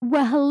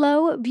Well,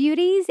 hello,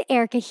 beauties.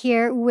 Erica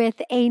here with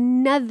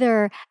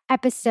another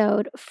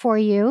episode for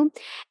you.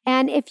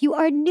 And if you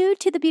are new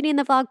to the Beauty and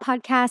the Vlog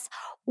podcast,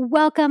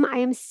 welcome. I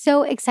am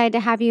so excited to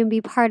have you and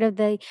be part of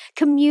the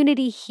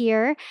community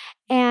here.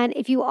 And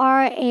if you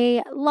are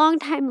a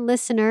longtime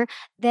listener,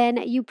 then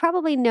you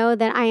probably know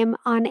that I am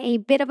on a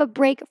bit of a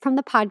break from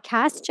the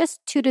podcast,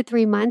 just 2 to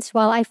 3 months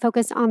while I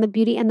focus on the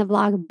Beauty and the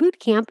Vlog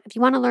bootcamp. If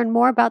you want to learn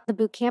more about the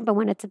bootcamp and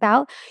what it's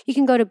about, you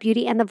can go to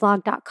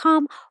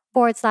beautyandthevlog.com/bootcamp.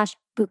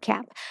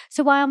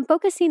 So while I'm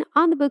focusing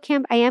on the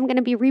bootcamp, I am going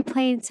to be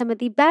replaying some of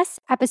the best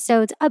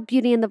episodes of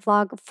Beauty and the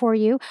Vlog for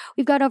you.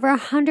 We've got over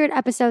 100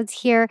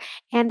 episodes here,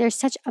 and there's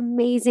such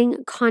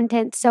amazing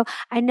content. So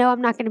I know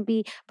I'm not going to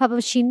be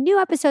publishing new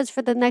episodes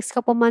for the next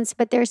couple months,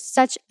 but there's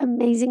such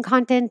amazing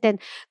content and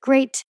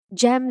great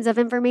gems of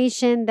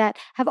information that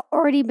have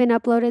already been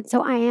uploaded.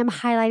 So I am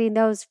highlighting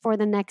those for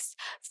the next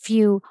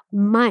few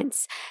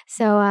months.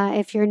 So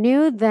if you're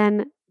new,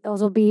 then those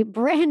will be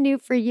brand new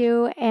for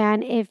you.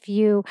 And if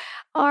you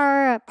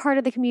are part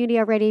of the community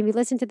already, if you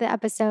listen to the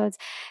episodes,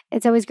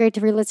 it's always great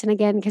to re-listen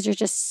again because there's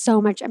just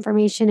so much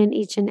information in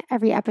each and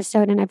every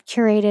episode. And I've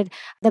curated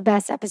the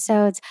best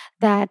episodes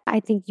that I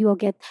think you will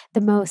get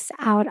the most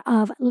out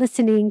of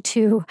listening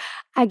to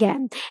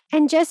again.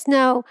 And just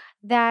know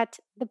that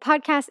the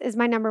podcast is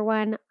my number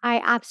one.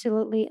 I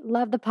absolutely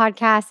love the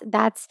podcast.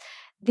 That's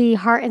the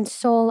heart and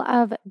soul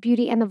of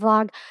Beauty and the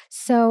Vlog.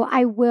 So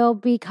I will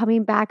be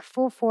coming back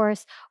full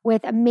force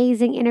with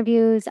amazing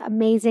interviews,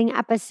 amazing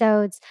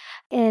episodes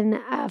in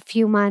a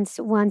few months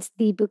once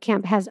the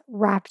bootcamp has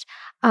wrapped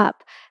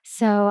up.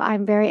 So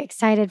I'm very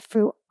excited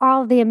for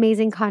all the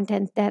amazing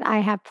content that I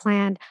have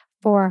planned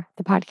for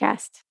the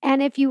podcast.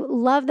 And if you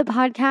love the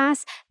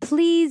podcast,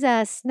 please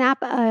snap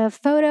a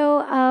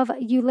photo of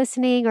you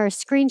listening or a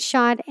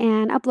screenshot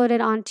and upload it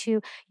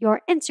onto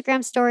your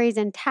Instagram stories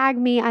and tag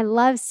me. I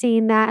love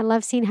seeing that. I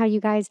love seeing how you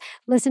guys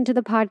listen to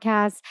the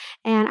podcast,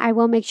 and I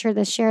will make sure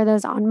to share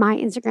those on my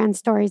Instagram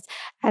stories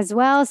as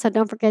well. So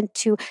don't forget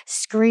to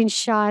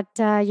screenshot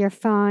your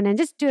phone and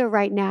just do it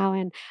right now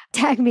and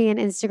tag me on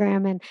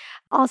Instagram. And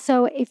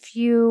also, if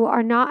you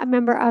are not a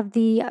member of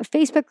the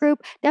Facebook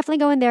group, definitely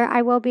go in there.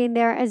 I will be in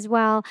there as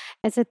well.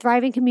 It's a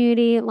thriving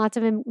community, lots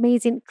of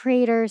amazing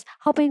creators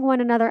helping one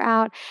another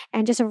out,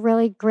 and just a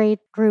really great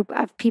group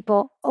of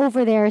people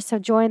over there. So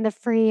join the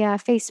free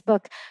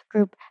Facebook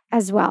group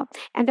as well.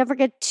 And don't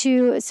forget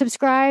to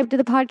subscribe to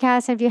the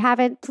podcast. And if you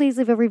haven't, please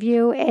leave a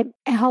review. It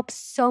helps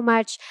so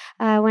much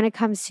when it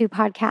comes to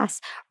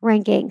podcast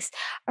rankings.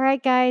 All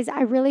right, guys,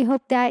 I really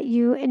hope that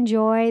you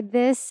enjoy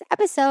this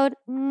episode.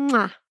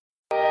 Mwah.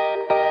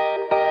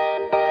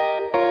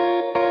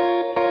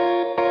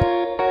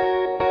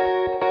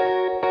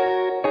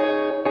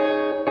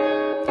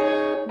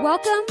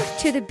 Welcome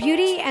to the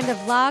Beauty and the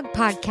Vlog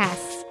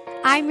podcast.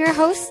 I'm your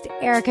host,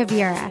 Erica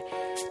Vieira.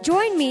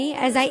 Join me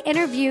as I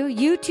interview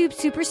YouTube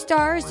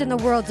superstars in the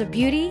worlds of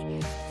beauty,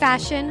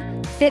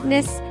 fashion,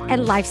 fitness,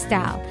 and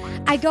lifestyle.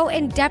 I go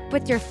in depth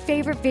with your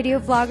favorite video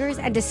vloggers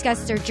and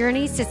discuss their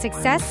journeys to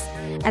success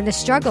and the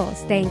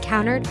struggles they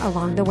encountered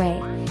along the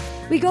way.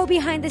 We go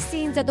behind the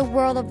scenes of the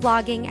world of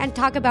vlogging and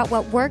talk about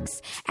what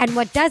works and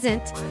what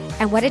doesn't,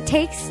 and what it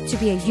takes to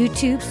be a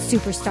YouTube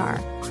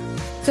superstar.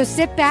 So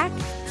sit back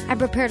and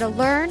prepare to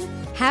learn,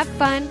 have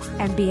fun,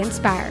 and be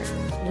inspired.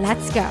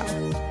 Let's go.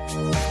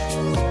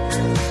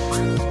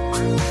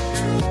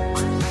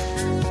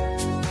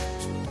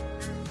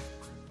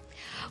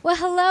 Well,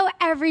 hello,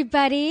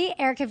 everybody.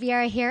 Erica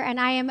Vieira here, and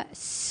I am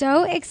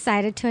so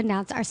excited to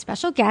announce our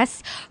special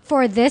guest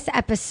for this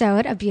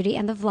episode of Beauty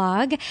and the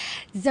Vlog,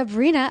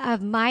 Zabrena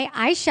of My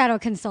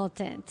Eyeshadow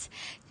Consultant.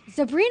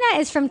 Zabrena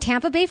is from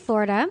Tampa Bay,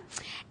 Florida,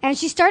 and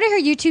she started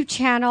her YouTube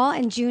channel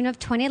in June of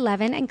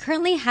 2011 and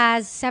currently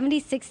has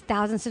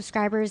 76,000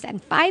 subscribers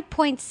and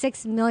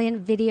 5.6 million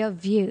video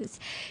views.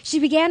 She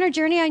began her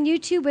journey on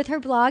YouTube with her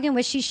blog in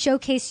which she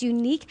showcased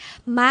unique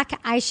MAC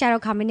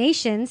eyeshadow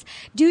combinations.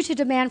 Due to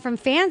demand from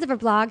fans of her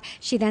blog,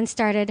 she then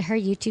started her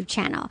YouTube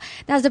channel.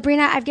 Now,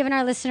 Zabrena, I've given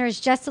our listeners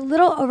just a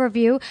little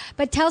overview,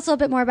 but tell us a little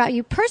bit more about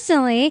you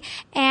personally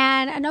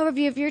and an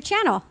overview of your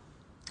channel.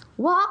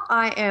 Well,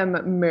 I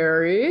am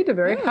married,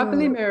 very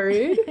happily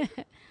married.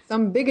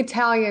 Some big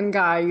Italian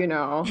guy, you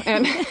know.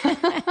 And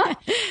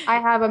I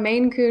have a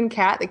Maine Coon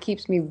cat that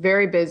keeps me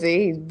very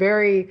busy. He's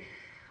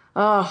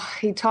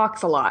he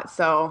talks a lot.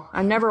 So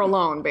I'm never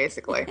alone,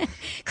 basically.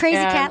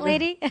 Cat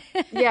lady?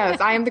 Yes,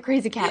 I am the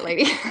crazy cat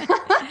lady.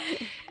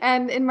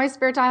 And in my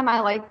spare time, I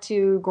like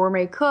to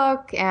gourmet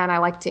cook and I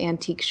like to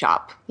antique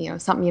shop,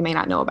 something you may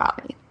not know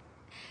about me.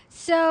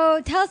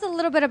 So tell us a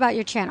little bit about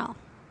your channel.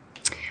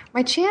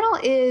 My channel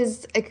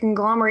is a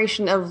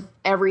conglomeration of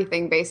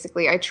everything,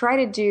 basically. I try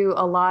to do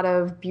a lot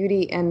of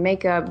beauty and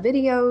makeup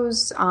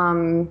videos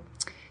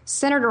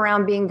centered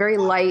around being very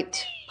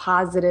light,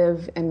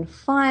 positive, and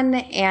fun.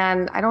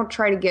 And I don't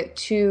try to get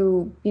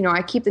too,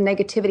 I keep the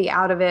negativity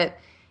out of it.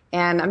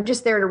 And I'm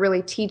just there to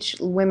really teach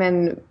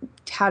women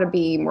how to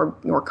be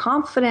more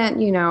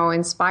confident,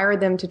 inspire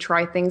them to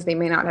try things they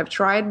may not have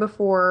tried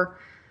before.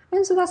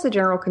 And so that's the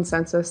general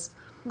consensus.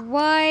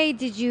 why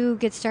did you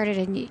get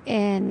started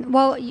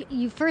well,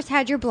 you first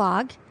had your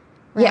blog,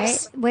 right?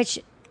 Yes. Which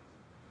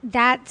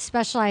that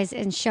specialized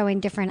in showing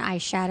different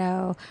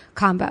eyeshadow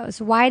combos.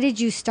 Why did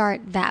you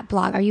start that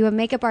blog? Are you a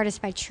makeup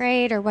artist by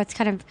trade, or what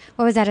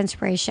was that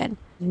inspiration?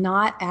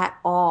 Not at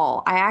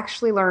all. I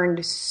actually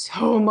learned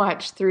so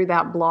much through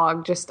that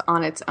blog just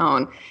on its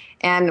own.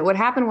 And what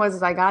happened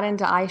was I got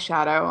into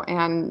eyeshadow,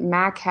 and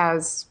Mac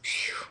has,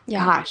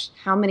 gosh,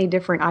 how many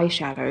different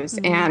eyeshadows.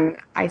 Mm-hmm. And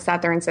I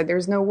sat there and said,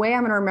 there's no way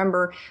I'm going to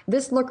remember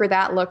this look or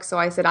that look. So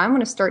I said, I'm going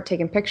to start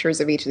taking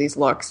pictures of each of these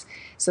looks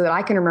so that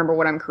I can remember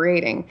what I'm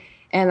creating.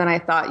 And then I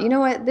thought, you know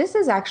what, this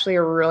is actually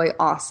a really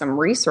awesome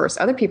resource.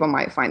 Other people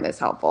might find this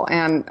helpful.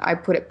 And I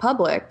put it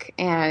public,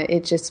 and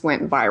it just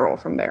went viral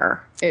from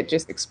there. It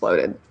just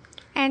exploded.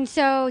 And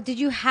so did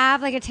you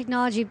have like a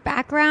technology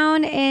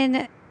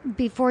background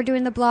before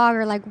doing the blog,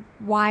 or like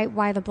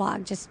why the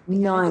blog? Just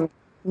because?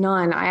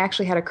 None. I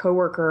actually had a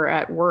coworker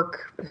at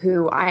work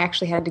who I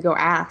actually had to go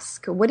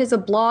ask, what is a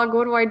blog?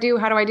 What do I do?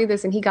 How do I do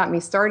this? And he got me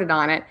started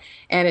on it,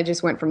 and it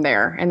just went from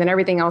there. And then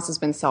everything else has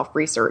been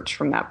self-research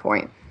from that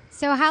point.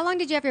 So how long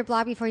did you have your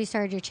blog before you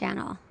started your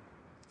channel?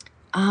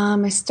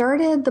 I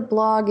started the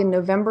blog in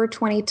November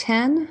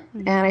 2010,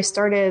 and I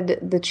started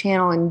the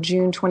channel in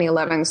June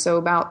 2011. So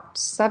about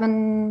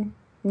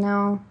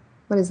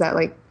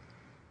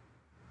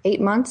 8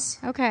 months?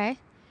 Okay.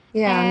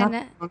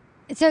 Yeah.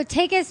 So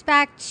take us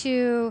back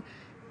to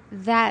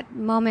that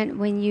moment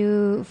when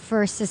you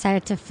first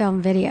decided to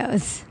film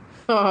videos.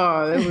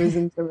 Oh, that was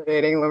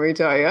intimidating, let me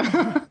tell you.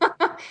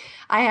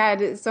 I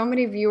had so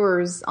many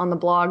viewers on the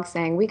blog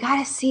saying, we got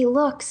to see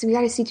looks, we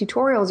got to see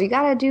tutorials, you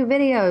got to do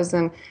videos.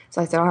 And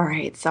so I said, all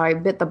right. So I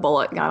bit the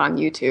bullet, got on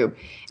YouTube.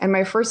 And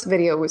my first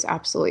video was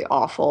absolutely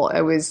awful.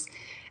 It was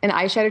an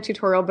eyeshadow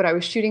tutorial, but I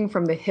was shooting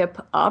from the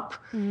hip up.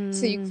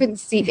 So you couldn't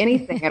see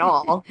anything at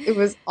all. It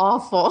was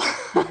awful.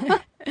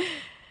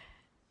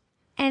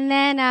 And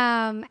then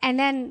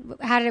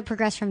how did it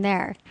progress from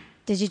there?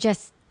 Did you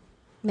just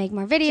make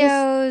more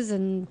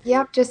videos?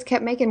 Just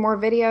kept making more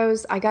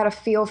videos. I got a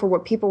feel for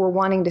what people were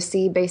wanting to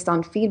see based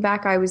on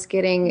feedback I was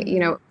getting. You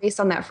know, based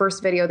on that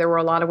first video, there were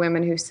a lot of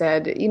women who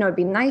said, you know, it'd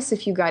be nice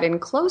if you got in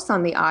close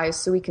on the eyes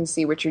so we can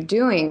see what you're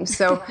doing.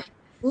 So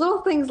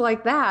little things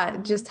like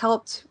that just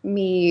helped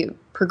me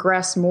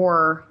progress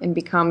more and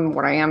become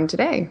what I am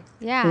today.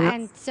 Yeah. You know,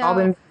 And so all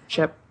been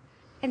friendship.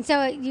 And so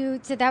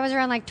that was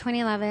around like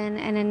 2011,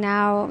 and then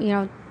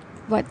now,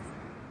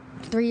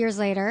 3 years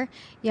later,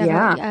 you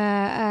have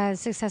a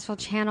successful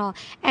channel.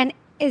 And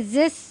is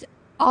this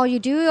all you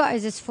do?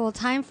 Is this full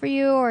time for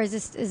you, or is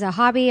this a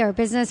hobby or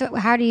business?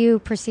 How do you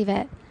perceive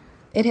it?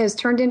 It has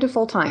turned into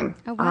full time.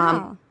 Oh,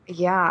 wow.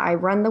 I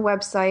run the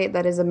website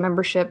that is a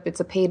membership.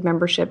 It's a paid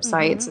membership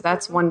site. So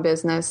that's one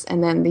business.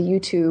 And then the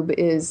YouTube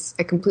is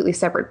a completely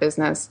separate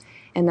business.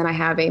 And then I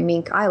have a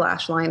mink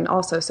eyelash line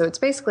also. So it's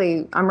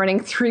basically, I'm running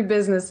 3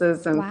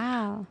 businesses, and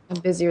I'm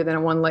busier than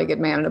a one-legged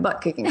man in a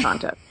butt-kicking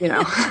contest,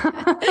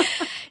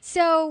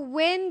 So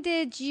when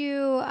did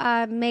you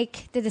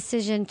make the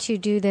decision to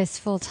do this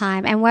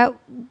full-time? And what,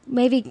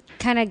 maybe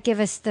kind of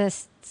give us the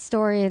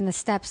story and the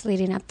steps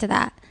leading up to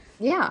that.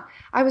 Yeah.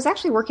 I was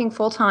actually working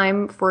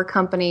full-time for a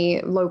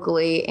company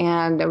locally,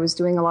 and I was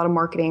doing a lot of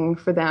marketing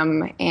for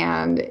them.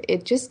 And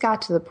it just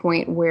got to the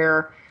point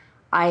where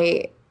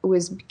I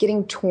was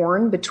getting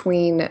torn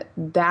between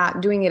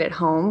that, doing it at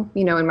home,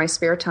 in my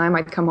spare time.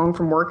 I'd come home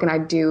from work and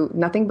I'd do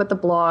nothing but the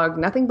blog,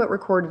 nothing but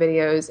record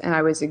videos. And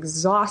I was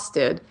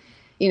exhausted,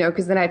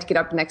 because then I had to get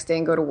up the next day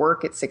and go to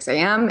work at 6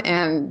 a.m.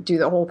 and do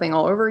the whole thing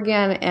all over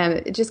again. And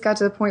it just got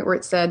to the point where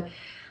it said,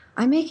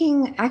 I'm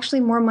making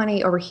actually more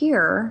money over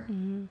here,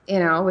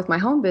 with my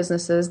home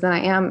businesses than I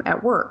am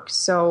at work.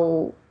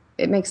 So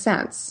it makes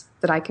sense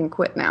that I can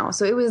quit now.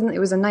 So it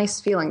was a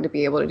nice feeling to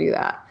be able to do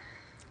that.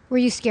 Were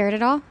you scared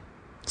at all?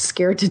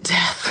 Scared to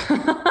death.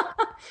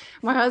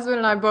 My husband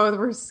and I both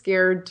were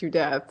scared to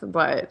death,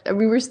 but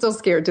we were still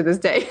scared to this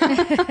day.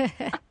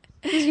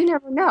 Because you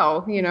never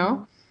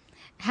know,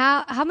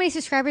 How many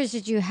subscribers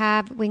did you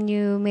have when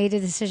you made the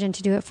decision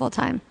to do it full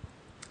time?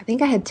 I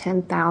think I had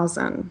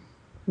 10,000,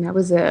 and that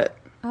was it.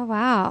 Oh,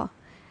 wow.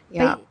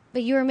 Yeah.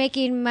 But you were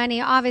making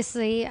money,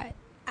 obviously,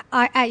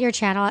 at your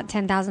channel at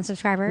 10,000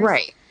 subscribers.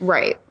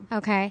 Right.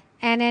 Okay.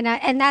 And then,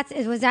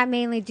 was that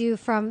mainly due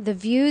from the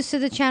views to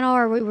the channel,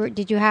 or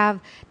did you have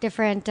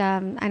different,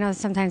 I know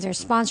sometimes there's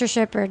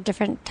sponsorship or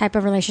different type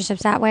of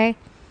relationships that way?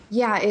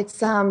 Yeah,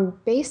 it's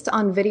based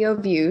on video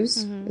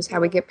views is how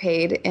we get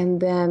paid.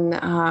 And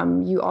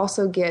then you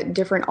also get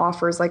different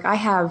offers. Like I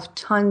have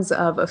tons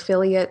of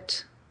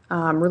affiliate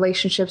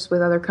relationships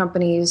with other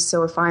companies.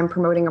 So if I'm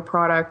promoting a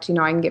product,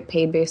 I can get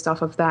paid based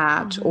off of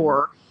that.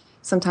 Or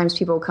sometimes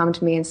people come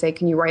to me and say,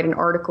 can you write an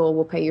article?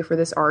 We'll pay you for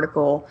this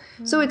article.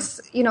 So it's,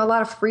 a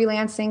lot of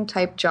freelancing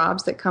type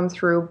jobs that come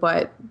through.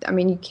 But,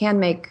 you can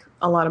make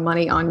a lot of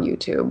money on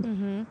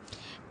YouTube.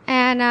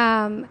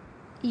 And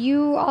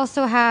you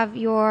also have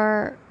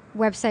your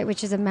website,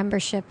 which is a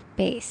membership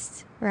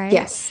based, right?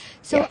 Yes.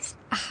 So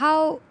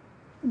how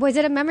was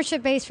it a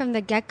membership based from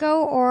the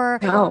get-go, or?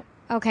 No.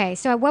 Okay.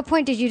 So at what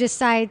point did you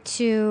decide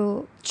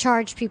to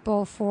charge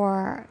people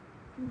for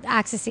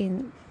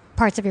accessing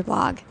parts of your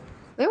blog?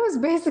 That was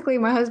basically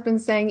my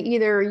husband saying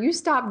either you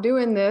stop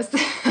doing this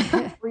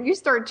or you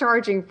start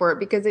charging for it,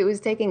 because it was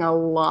taking a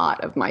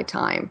lot of my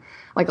time,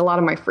 like a lot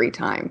of my free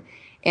time.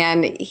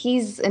 And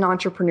he's an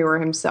entrepreneur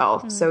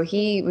himself. So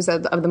he was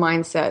of the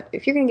mindset,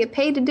 if you're going to get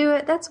paid to do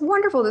it, that's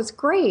wonderful. That's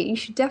great. You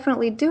should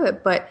definitely do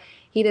it. But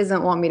he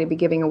doesn't want me to be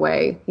giving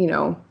away,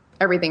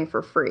 everything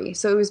for free.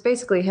 So it was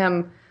basically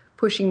him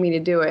pushing me to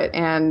do it.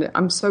 And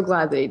I'm so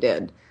glad that he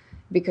did,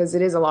 because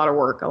it is a lot of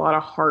work, a lot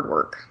of hard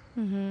work.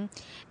 Mm-hmm.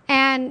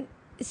 And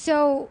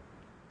so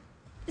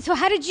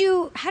how did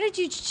you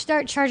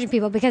start charging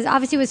people? Because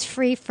obviously it was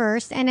free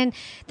first, and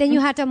then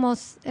you had to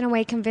almost in a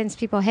way convince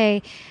people,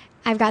 hey,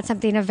 I've got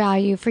something of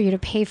value for you to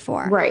pay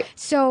for. Right.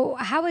 So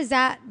how was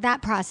that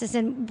process?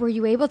 And were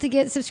you able to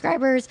get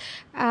subscribers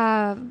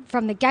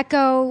from the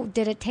get-go?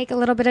 Did it take a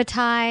little bit of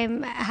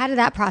time? How did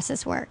that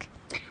process work?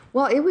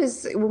 Well, it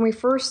was when we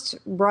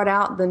first brought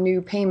out the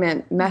new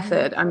payment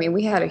method. I mean,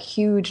 we had a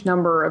huge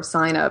number of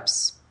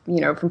signups,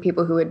 from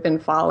people who had been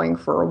following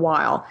for a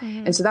while.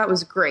 And so that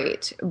was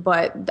great.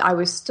 But I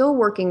was still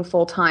working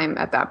full time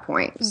at that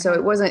point. Okay. So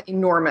it wasn't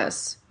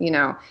enormous,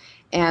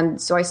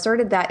 And so I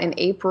started that in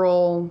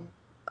April,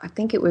 I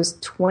think it was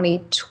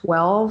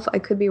 2012. I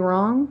could be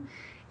wrong.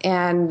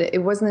 And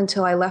it wasn't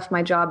until I left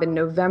my job in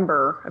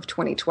November of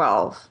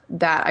 2012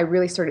 that I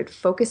really started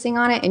focusing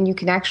on it. And you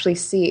can actually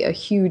see a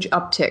huge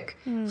uptick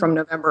from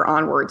November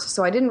onwards.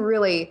 So I didn't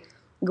really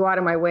go out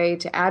of my way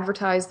to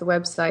advertise the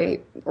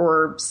website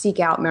or seek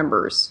out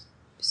members.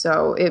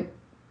 So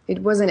it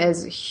wasn't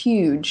as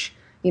huge,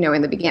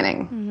 in the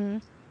beginning. Mm-hmm.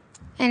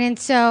 And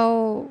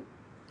so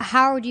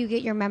how do you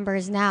get your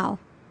members now?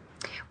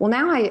 Well,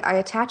 now I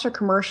attach a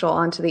commercial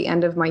onto the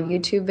end of my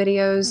YouTube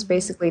videos,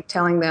 basically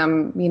telling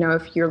them,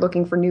 if you're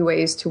looking for new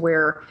ways to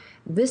wear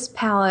this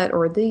palette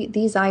or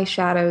these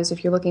eyeshadows,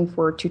 if you're looking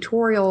for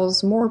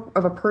tutorials, more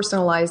of a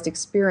personalized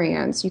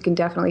experience, you can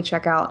definitely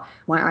check out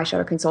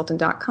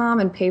myeyeshadowconsultant.com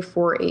and pay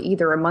for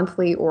either a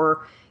monthly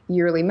or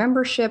yearly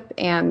membership.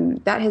 And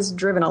that has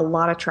driven a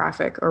lot of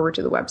traffic over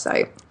to the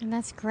website. And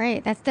that's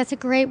great. That's a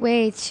great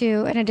way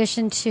to, in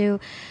addition to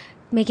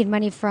making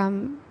money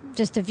from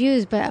just the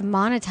views, but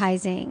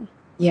monetizing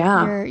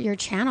your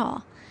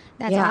channel.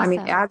 That's awesome. I mean,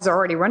 ads are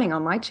already running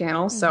on my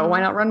channel, so why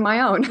not run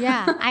my own?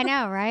 Yeah, I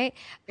know, right?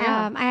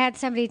 I had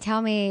somebody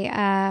tell me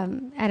at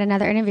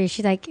another interview,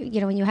 she's like,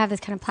 when you have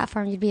this kind of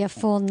platform, you'd be a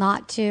fool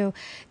not to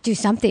do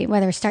something,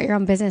 whether start your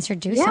own business or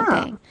do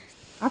something.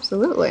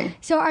 Absolutely.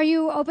 So are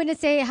you open to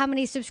say how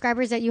many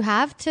subscribers that you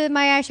have to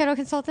My Eyeshadow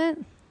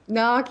Consultant?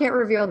 No, I can't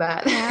reveal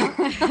that.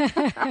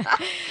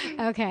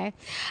 No? Okay.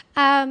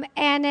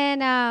 And then,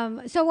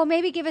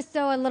 maybe give us,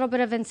 though, a little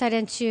bit of insight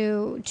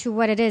into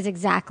what it is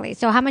exactly.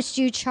 So how much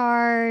do you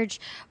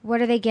charge?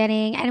 What are they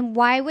getting? And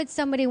why would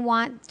somebody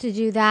want to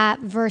do that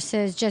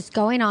versus just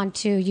going on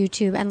to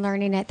YouTube and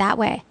learning it that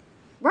way?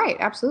 Right.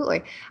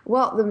 Absolutely.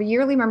 Well, the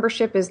yearly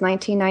membership is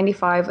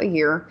 $19.95 a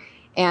year,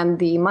 and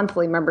the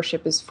monthly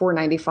membership is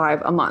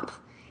 $4.95 a month.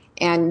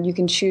 And you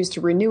can choose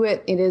to renew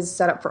it. It is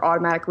set up for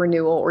automatic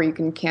renewal, or you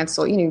can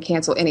cancel. You can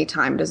cancel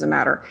anytime, doesn't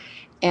matter.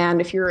 And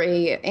if you're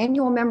an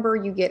annual member,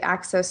 you get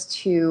access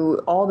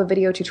to all the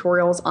video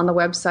tutorials on the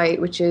website,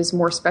 which is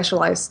more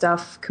specialized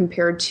stuff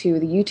compared to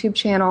the YouTube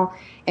channel.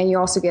 And you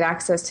also get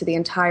access to the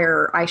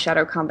entire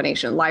eyeshadow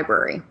combination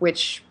library,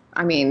 which,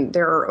 I mean,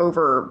 there are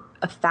over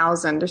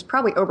 1,000. There's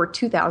probably over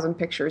 2,000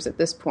 pictures at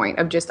this point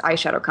of just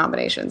eyeshadow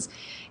combinations.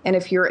 And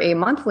if you're a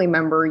monthly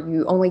member,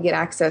 you only get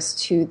access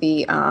to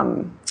the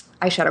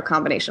eyeshadow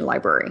combination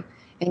library,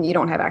 and you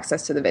don't have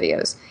access to the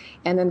videos.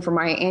 And then for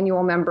my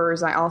annual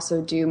members, I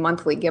also do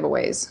monthly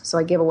giveaways. So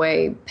I give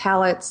away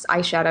palettes,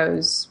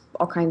 eyeshadows,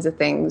 all kinds of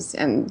things,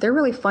 and they're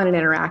really fun and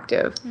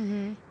interactive.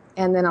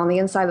 And then on the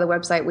inside of the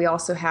website, we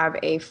also have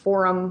a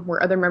forum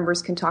where other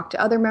members can talk to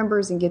other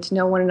members and get to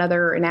know one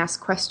another and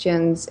ask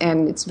questions,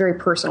 and it's very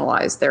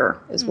personalized there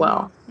as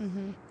well.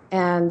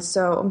 And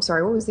so, I'm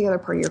sorry, what was the other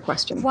part of your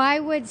question?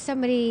 Why would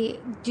somebody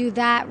do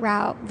that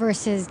route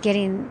versus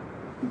getting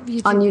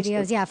YouTube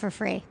videos, for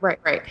free?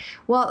 Right.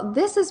 Well,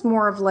 this is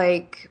more of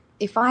like,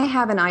 if I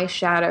have an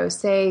eyeshadow,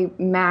 say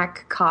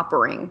MAC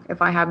coppering,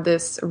 if I have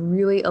this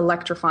really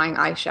electrifying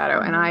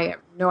eyeshadow and I have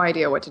no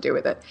idea what to do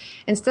with it,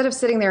 instead of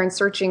sitting there and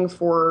searching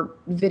for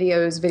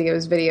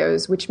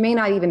videos, which may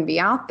not even be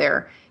out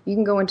there, you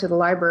can go into the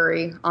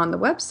library on the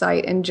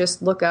website and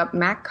just look up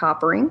MAC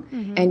coppering,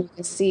 and you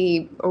can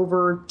see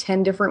over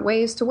 10 different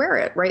ways to wear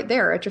it right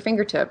there at your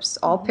fingertips,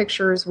 all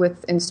pictures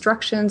with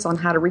instructions on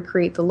how to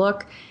recreate the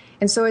look.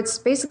 And so it's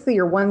basically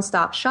your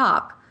one-stop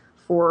shop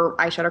for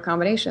eyeshadow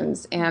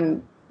combinations.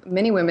 And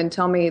many women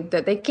tell me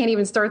that they can't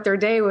even start their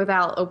day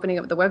without opening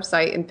up the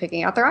website and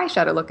picking out their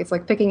eyeshadow look. It's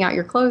like picking out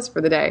your clothes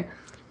for the day.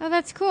 Oh,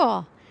 that's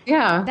cool.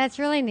 Yeah. That's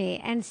really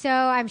neat. And so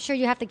I'm sure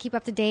you have to keep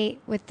up to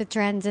date with the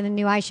trends and the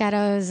new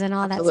eyeshadows and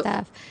all that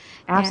stuff.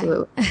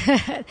 Absolutely.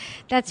 Yeah.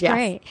 That's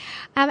great.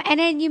 And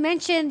then you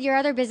mentioned your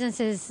other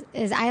business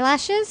is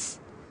eyelashes?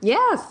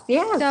 Yes.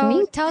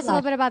 So tell us a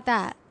little bit about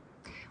that.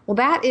 Well,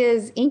 that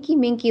is Inky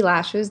Minky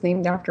Lashes,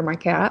 named after my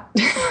cat.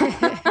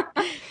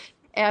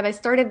 And I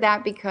started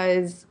that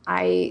because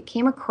I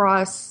came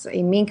across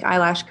a mink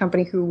eyelash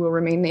company who will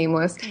remain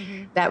nameless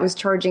that was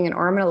charging an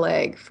arm and a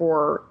leg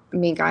for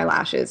mink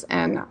eyelashes.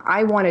 And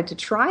I wanted to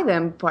try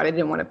them, but I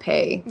didn't want to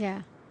pay,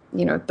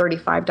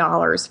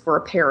 $35 for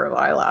a pair of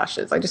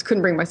eyelashes. I just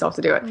couldn't bring myself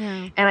to do it.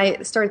 Yeah. And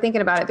I started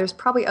thinking about it. There's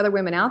probably other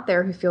women out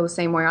there who feel the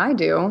same way I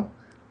do.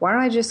 Why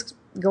don't I just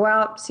go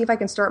out, see if I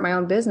can start my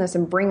own business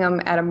and bring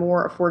them at a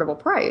more affordable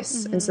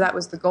price? And so that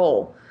was the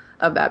goal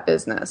of that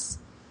business.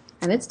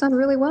 And it's done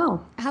really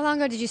well. How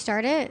long ago did you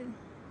start it?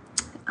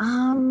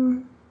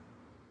 When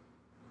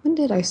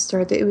did I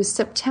start it? It was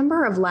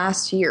September of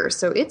last year.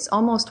 So it's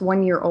almost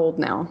 1 year old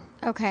now.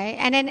 Okay.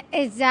 And then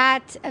is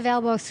that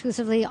available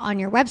exclusively on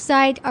your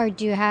website, or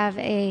do you have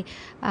a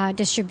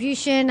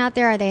distribution out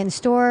there? Are they in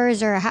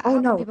stores, or how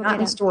no, can people not get in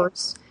them?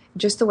 stores.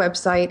 Just the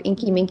website,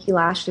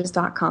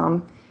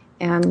 inkyminkylashes.com.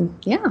 And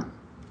yeah,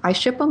 I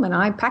ship them and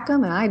I pack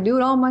them and I do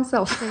it all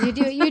myself. So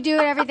you do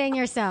everything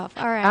yourself.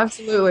 All right.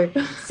 Absolutely.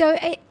 So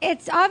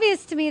it's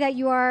obvious to me that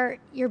you're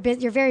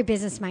very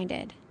business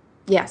minded.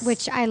 Yes.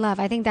 Which I love.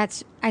 I think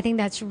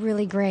that's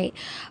really great.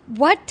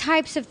 What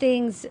types of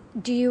things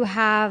do you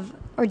have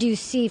or do you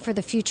see for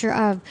the future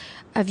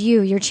of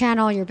you, your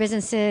channel, your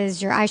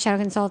businesses, your eyeshadow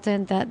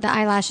consultant, the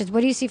eyelashes?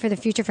 What do you see for the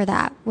future for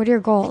that? What are your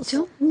goals?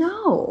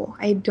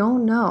 I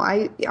don't know.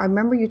 I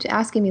remember you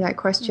asking me that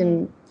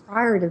question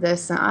prior to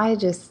this, and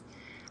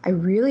I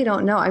really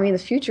don't know. I mean, the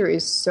future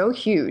is so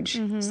huge.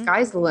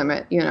 Sky's the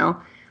limit,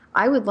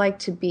 I would like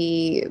to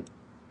be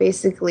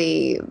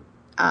basically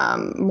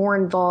more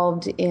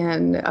involved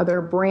in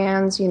other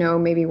brands,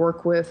 maybe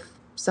work with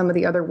some of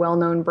the other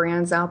well-known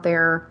brands out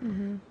there.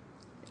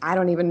 I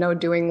don't even know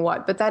doing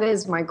what, but that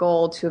is my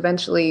goal, to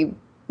eventually,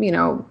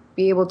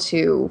 be able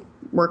to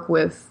work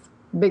with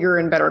bigger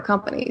and better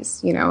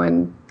companies,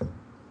 and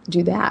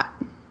do that.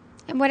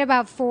 And what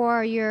about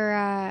for your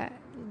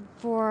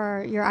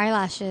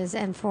eyelashes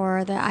and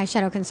for the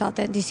eyeshadow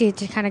consultant? Do you see it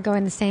to kind of go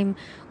in the same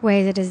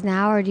way as it is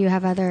now, or do you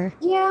have other?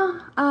 Yeah,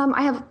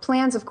 I have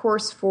plans, of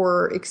course,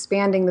 for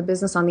expanding the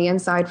business on the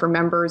inside for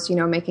members,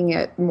 making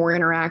it more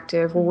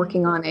interactive. We're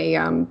working on a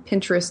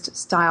Pinterest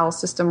style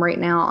system right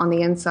now on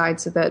the inside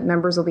so that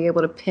members will be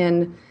able to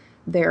pin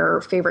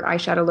their favorite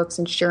eyeshadow looks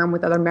and share them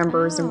with other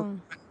members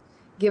and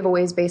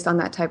giveaways based on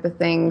that type of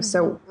thing.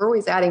 So we're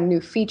always adding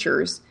new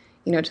features,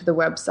 to the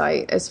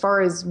website. As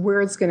far as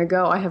where it's going to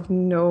go, I have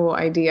no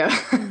idea.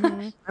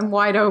 I'm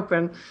wide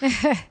open.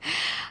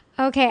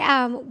 Okay.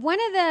 One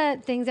of the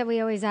things that we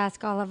always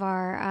ask all of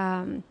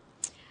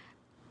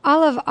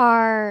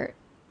our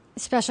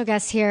special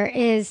guests here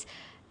is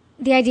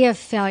the idea of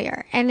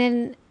failure. And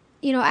then,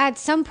 at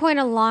some point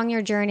along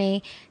your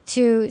journey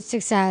to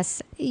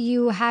success,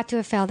 you had to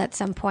have failed at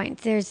some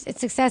point.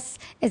 Success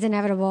is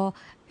inevitable.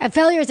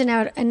 Failure is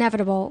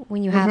inevitable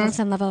when you have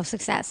some level of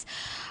success.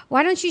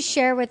 Why don't you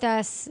share with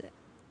us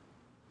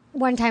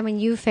one time when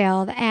you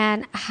failed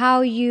and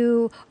how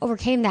you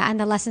overcame that and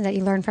the lessons that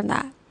you learned from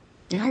that?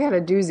 I got a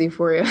doozy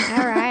for you.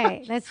 All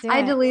right, let's do it.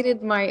 I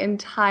deleted my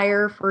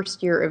entire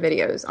first year of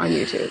videos on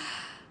YouTube.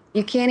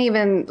 You can't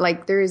even,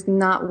 there is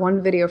not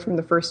one video from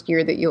the first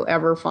year that you'll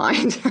ever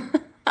find.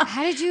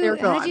 How did you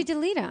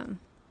delete them?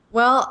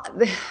 Well,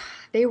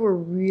 they were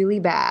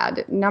really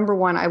bad. Number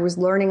one, I was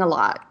learning a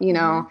lot,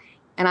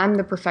 and I'm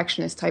the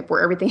perfectionist type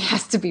where everything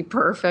has to be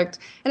perfect.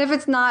 And if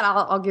it's not,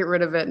 I'll get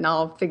rid of it and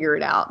I'll figure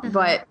it out.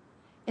 But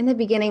in the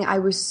beginning, I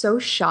was so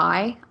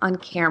shy on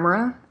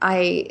camera.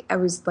 I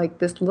was like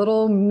this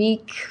little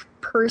meek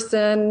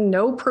person,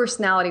 no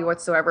personality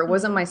whatsoever. It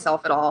wasn't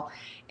myself at all.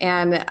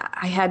 And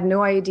I had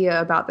no idea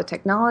about the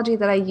technology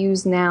that I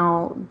use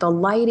now, the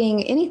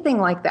lighting, anything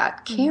like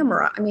that.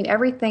 Camera. I mean,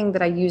 everything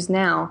that I use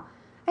now,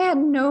 I had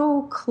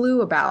no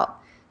clue about.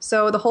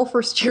 So the whole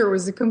first year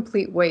was a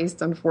complete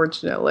waste,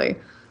 unfortunately.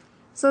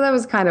 So that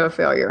was kind of a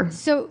failure.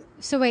 So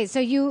wait, so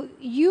you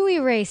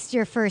erased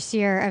your first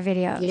year of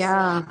videos?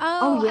 Yeah.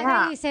 Oh yeah. I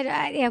thought you said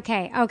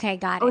okay,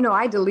 got it. Oh no,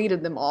 I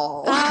deleted them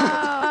all.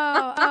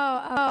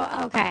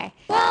 Okay.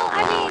 Well,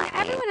 I mean,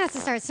 everyone has to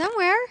start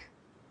somewhere,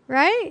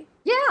 right?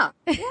 Yeah.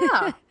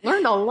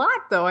 Learned a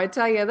lot, though, I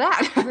tell you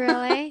that.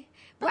 Really?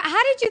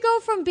 How did you go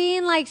from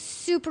being like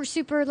super,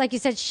 super, like you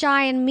said,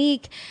 shy and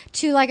meek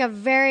to like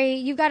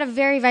you've got a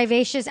very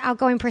vivacious,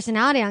 outgoing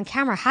personality on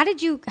camera.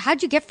 How'd you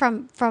get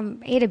from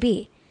A to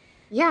B?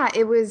 Yeah,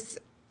 it was,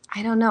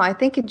 I don't know. I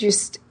think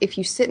if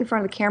you sit in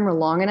front of the camera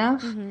long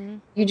enough,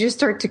 you just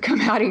start to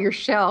come out of your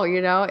shell,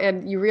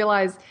 and you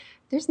realize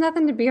there's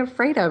nothing to be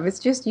afraid of. It's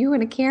just you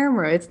and a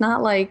camera. It's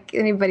not like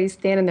anybody's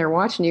standing there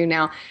watching you.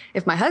 Now,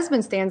 if my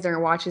husband stands there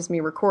and watches me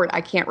record,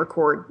 I can't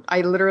record.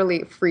 I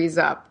literally freeze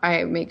up.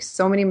 I make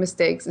so many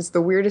mistakes. It's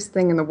the weirdest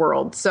thing in the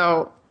world.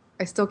 So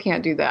I still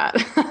can't do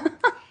that.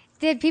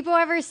 Did people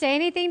ever say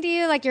anything to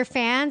you? Like your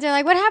fans are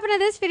like, what happened to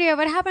this video?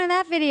 What happened to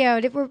that video?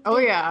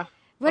 Yeah.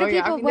 What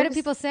do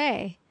people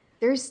say?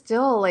 There's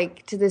still,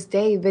 to this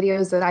day,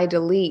 videos that I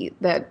delete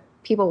that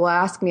people will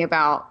ask me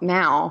about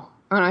now.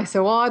 And I say,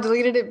 well, I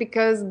deleted it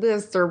because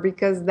this or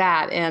because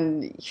that.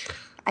 And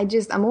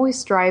I'm always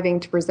striving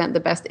to present the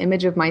best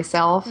image of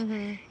myself.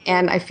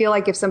 And I feel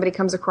like if somebody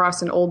comes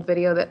across an old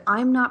video that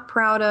I'm not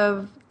proud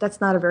of, that's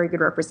not a very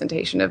good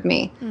representation of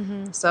me.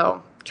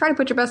 So try to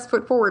put your best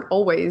foot forward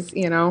always,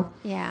 you know?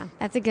 Yeah,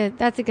 that's a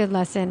good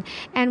lesson.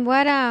 And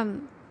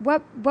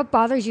what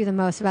bothers you the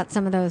most about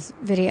some of those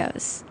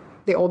videos?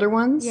 The older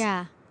ones?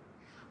 Yeah.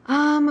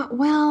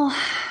 Well,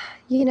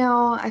 you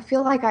know, I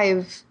feel like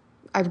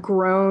I've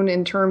grown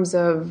in terms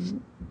of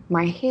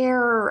my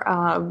hair.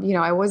 You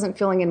know, I wasn't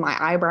filling in my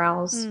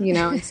eyebrows, you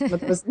know, in some of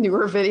those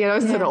newer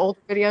videos and older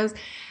videos.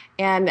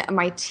 And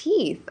my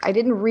teeth, I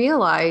didn't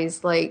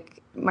realize,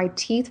 like, my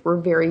teeth were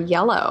very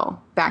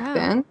yellow back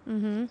then.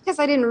 Because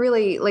I didn't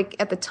really, like,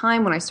 at the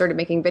time when I started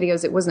making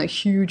videos, it wasn't a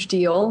huge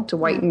deal to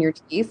whiten your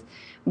teeth.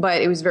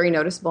 But it was very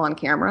noticeable on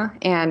camera.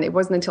 And it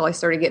wasn't until I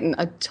started getting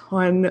a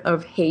ton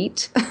of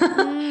hate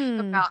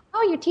about,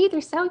 oh, your teeth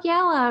are so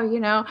yellow, you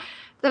know,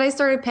 that I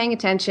started paying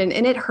attention.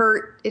 And it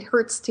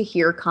hurts to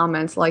hear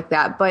comments like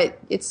that. But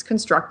it's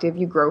constructive.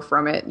 You grow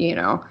from it, you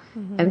know.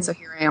 And so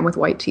here I am with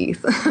white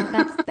teeth.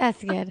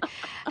 That's good.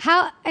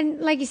 And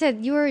like you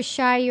said, you were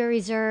shy, you were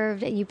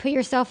reserved, and you put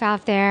yourself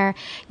out there.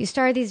 You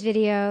started these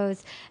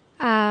videos.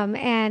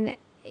 And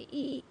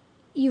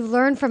you've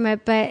learned from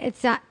it, but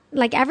it's not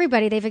like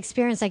everybody. They've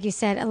experienced, like you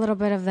said, a little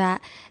bit of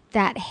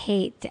that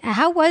hate.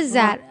 How was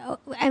that?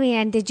 I mean,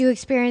 and did you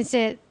experience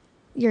it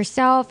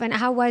yourself? And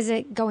how was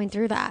it going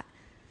through that?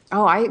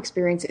 Oh, I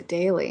experience it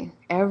daily.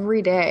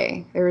 Every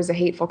day there is a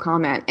hateful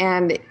comment.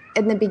 And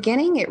in the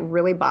beginning, it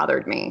really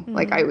bothered me.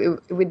 Like I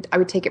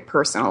would take it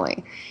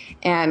personally,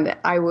 and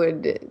I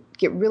would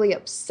get really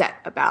upset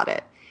about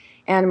it.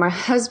 And my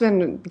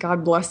husband,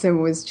 God bless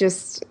him, was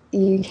just,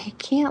 you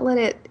can't let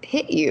it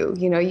hit you.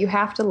 You know, you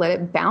have to let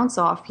it bounce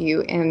off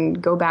you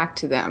and go back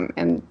to them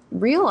and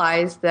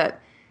realize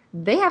that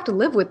they have to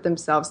live with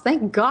themselves.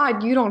 Thank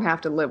God you don't have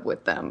to live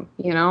with them,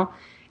 you know?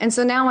 And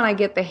so now when I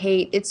get the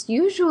hate, it's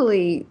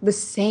usually the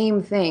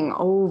same thing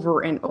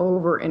over and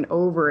over and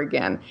over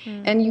again.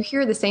 And you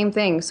hear the same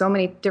thing so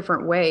many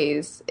different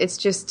ways. It's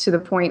just to the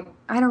point,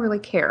 I don't really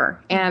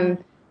care.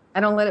 And I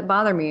don't let it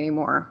bother me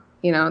anymore.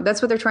 You know,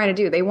 that's what they're trying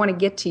to do. They want to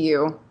get to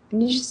you,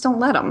 and you just don't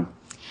let them.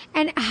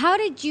 And how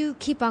did you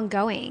keep on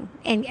going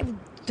and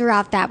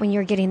throughout that when you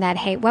were getting that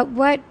hate?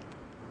 What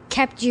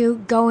kept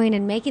you going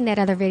and making that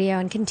other video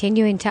and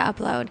continuing to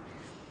upload?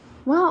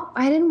 Well,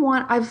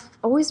 I've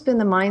always been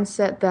the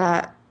mindset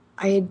that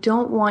I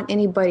don't want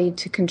anybody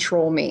to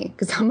control me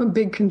because I'm a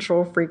big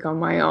control freak on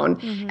my own.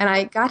 And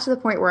I got to the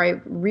point where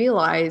I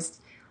realized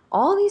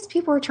all these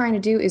people are trying to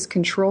do is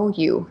control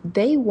you.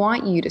 They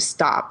want you to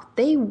stop.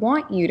 They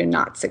want you to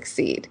not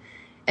succeed.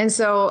 And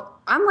so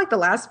I'm like the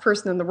last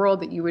person in the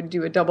world that you would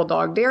do a double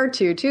dog dare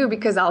to, too,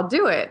 because I'll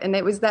do it. And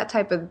it was that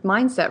type of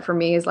mindset for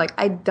me, is like,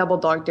 I double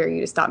dog dare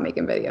you to stop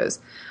making videos.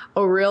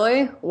 Oh,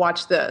 really?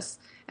 Watch this.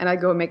 And I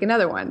go and make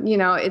another one. You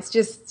know, it's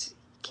just,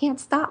 can't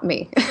stop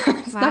me.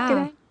 It's not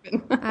going to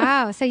happen.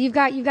 Wow. So you've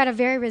got a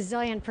very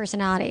resilient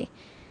personality.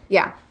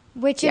 Yeah.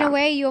 Which in a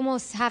way you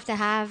almost have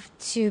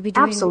to be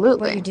doing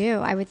what you do,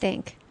 I would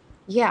think.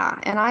 Yeah.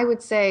 And I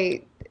would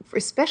say,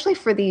 especially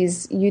for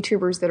these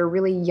YouTubers that are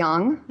really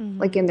young,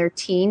 like in their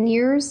teen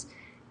years,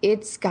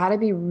 it's got to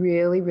be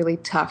really, really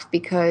tough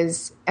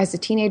because as a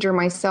teenager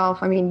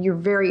myself, I mean, you're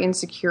very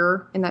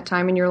insecure in that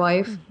time in your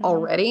life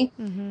already.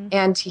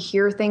 And to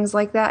hear things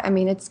like that, I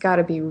mean, it's got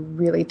to be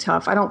really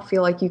tough. I don't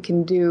feel like you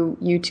can do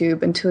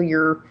YouTube until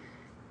you're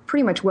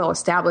pretty much well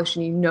established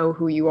and you know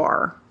who you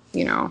are,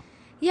 you know.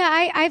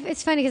 Yeah,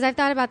 it's funny because I've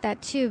thought about that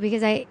too,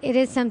 because it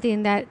is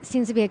something that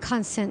seems to be a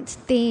constant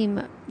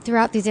theme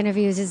throughout these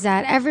interviews, is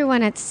that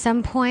everyone at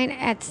some point,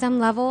 at some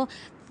level,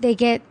 they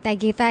get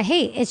that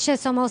hate. It's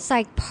just almost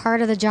like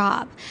part of the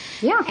job.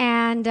 Yeah.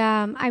 And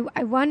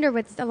I wonder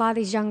with a lot of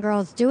these young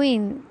girls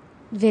doing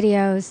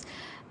videos,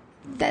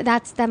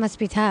 that must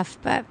be tough.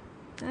 But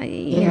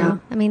you know,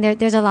 I mean,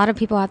 there's a lot of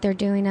people out there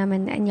doing them,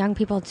 and young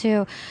people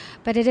too.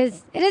 But it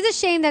is a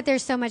shame that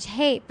there's so much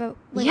hate. But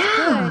when it's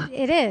good,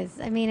 it is.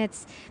 I mean,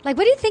 it's like,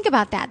 what do you think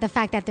about that? The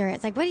fact that there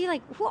is, like, what do you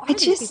like? Who are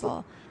these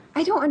people?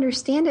 I don't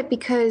understand it,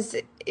 because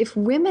if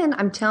women,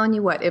 I'm telling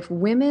you what, if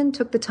women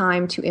took the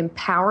time to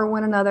empower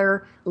one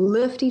another,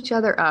 lift each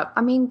other up,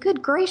 I mean,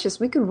 good gracious,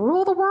 we could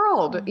rule the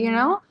world, you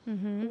know?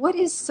 What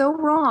is so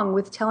wrong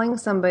with telling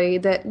somebody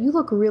that you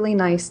look really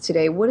nice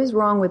today? What is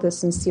wrong with a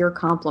sincere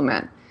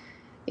compliment?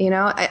 You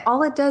know,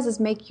 all it does is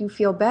make you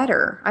feel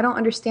better. I don't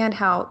understand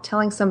how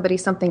telling somebody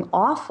something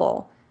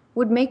awful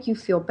would make you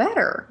feel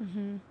better.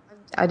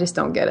 I just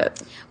don't get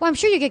it. Well, I'm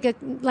sure you get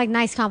good, like,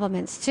 nice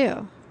compliments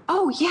too.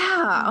 Oh,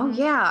 yeah. Oh,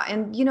 yeah.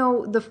 And, you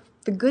know,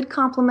 the good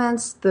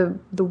compliments, the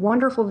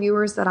wonderful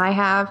viewers that I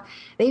have,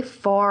 they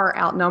far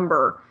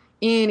outnumber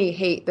any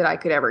hate that I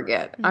could ever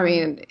get. I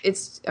mean,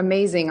 it's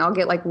amazing. I'll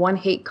get like one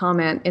hate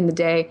comment in the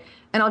day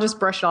and I'll just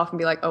brush it off and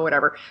be like, oh,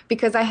 whatever.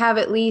 Because I have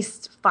at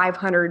least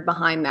 500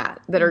 behind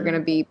that are going to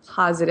be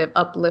positive,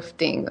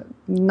 uplifting,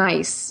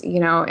 nice,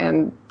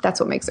 and that's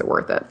what makes it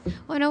worth it.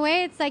 Well, in a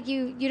way, it's like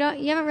you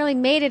haven't really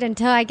made it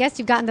until I guess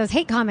you've gotten those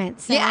hate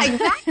comments. So. Yeah,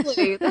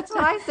 exactly. That's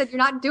what I said. You're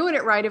not doing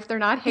it right if they're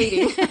not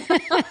hating.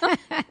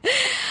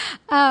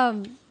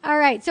 All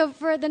right. So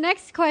for the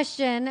next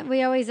question,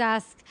 we always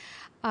ask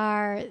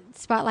our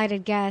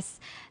spotlighted guests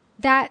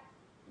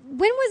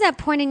when was that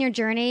point in your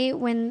journey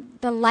when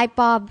the light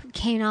bulb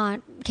came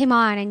on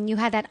and you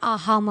had that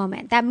aha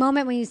moment, that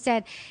moment when you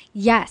said,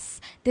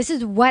 yes, this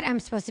is what I'm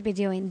supposed to be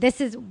doing.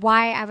 This is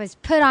why I was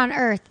put on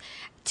earth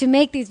to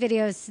make these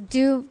videos,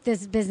 do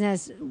this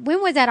business.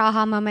 When was that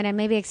aha moment? And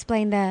maybe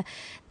explain the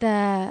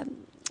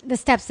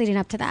steps leading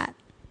up to that.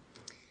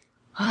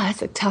 Oh,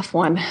 that's a tough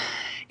one.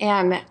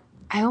 And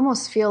I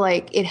almost feel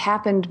like it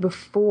happened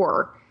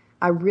before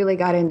I really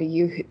got into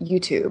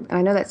YouTube. And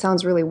I know that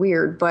sounds really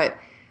weird, but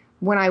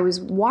when I was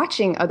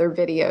watching other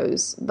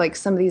videos, like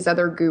some of these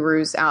other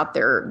gurus out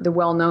there, the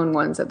well-known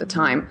ones at the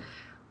time,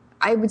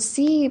 I would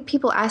see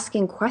people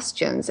asking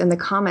questions in the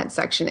comment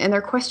section, and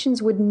their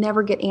questions would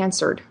never get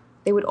answered.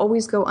 They would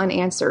always go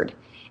unanswered.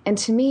 And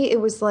to me, it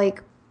was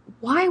like,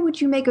 why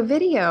would you make a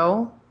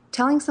video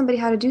telling somebody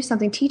how to do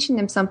something, teaching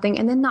them something,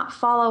 and then not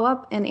follow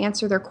up and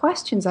answer their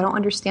questions? I don't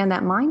understand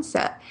that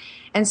mindset.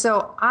 And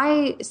so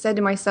I said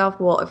to myself,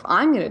 well, if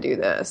I'm going to do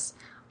this,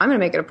 I'm going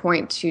to make it a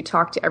point to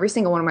talk to every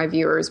single one of my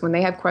viewers. When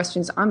they have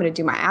questions, I'm going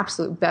to do my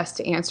absolute best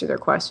to answer their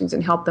questions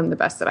and help them the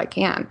best that I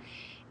can.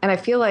 And I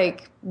feel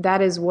like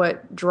that is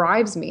what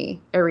drives me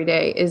every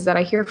day, is that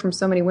I hear from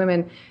so many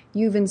women,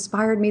 you've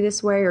inspired me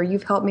this way or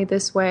you've helped me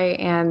this way.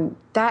 And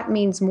that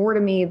means more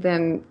to me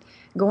than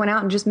going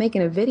out and just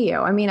making a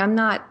video. I mean, I'm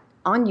not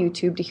on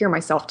YouTube to hear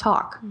myself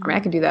talk. I mean, I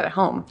can do that at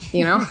home,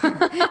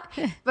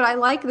 but I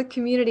like the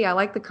community. I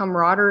like the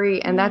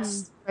camaraderie, and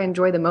that's what I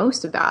enjoy the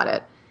most about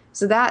it.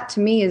 So that to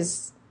me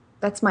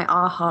that's my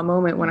aha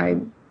moment when I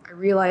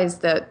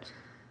realized that,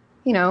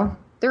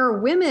 there are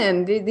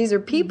women, these are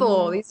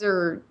people,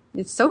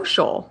 it's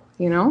social,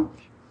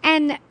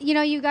 And,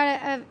 you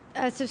got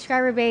a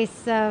subscriber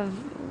base of,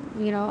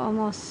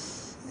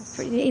 almost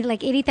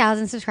like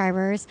 80,000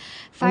 subscribers,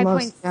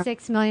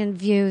 5.6 million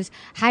views.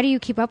 How do you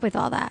keep up with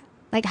all that?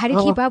 Like, how do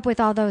you keep up with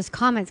all those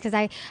comments? Because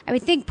I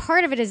would think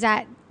part of it is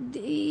that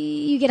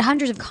you get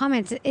hundreds of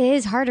comments. It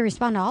is hard to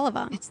respond to all of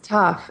them. It's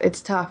tough.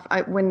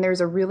 When there's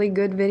a really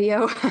good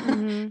video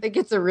that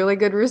gets a really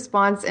good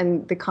response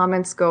and the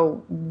comments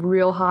go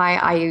real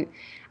high,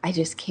 I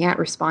just can't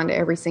respond to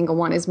every single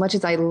one as much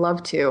as I'd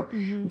love to.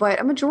 But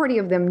a majority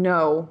of them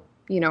know,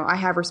 I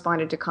have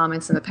responded to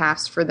comments in the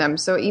past for them.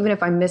 So even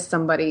if I miss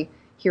somebody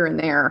here and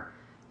there,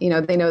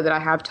 they know that I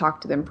have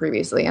talked to them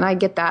previously. And I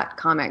get that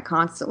comment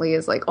constantly,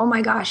 is like, oh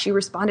my gosh, you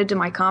responded to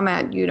my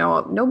comment.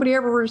 Nobody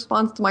ever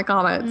responds to my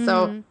comment.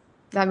 So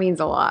that means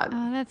a lot.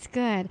 Oh, that's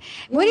good.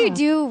 Yeah. What do you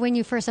do when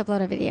you first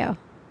upload a video?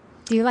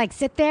 Do you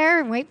sit there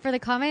and wait for the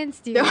comments?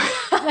 Do you...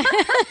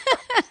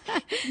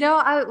 No,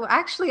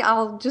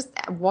 I'll just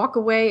walk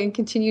away and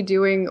continue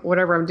doing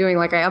whatever I'm doing.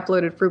 Like I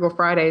uploaded Frugal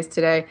Fridays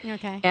today,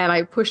 and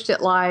I pushed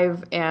it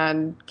live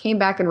and came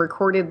back and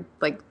recorded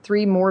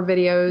 3 more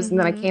videos. And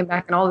then I came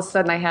back and all of a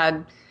sudden I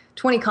had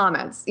 20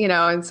 comments,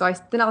 and so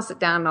then I'll sit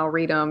down and I'll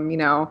read them,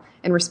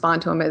 and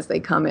respond to them as they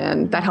come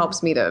in. That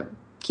helps me to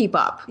keep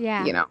up,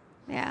 Yeah,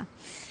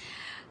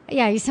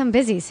 you sound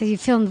busy. So you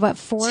filmed 4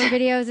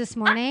 videos this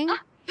morning?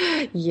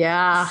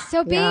 Yeah.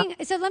 So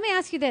so let me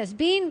ask you this,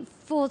 being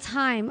full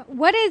time,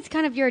 what is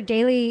kind of your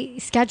daily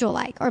schedule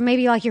like? Or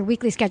maybe your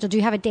weekly schedule? Do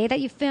you have a day that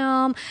you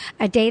film,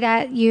 a day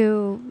that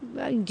you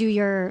do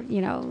your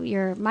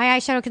My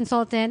Eyeshadow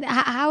Consultant?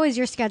 How is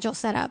your schedule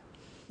set up?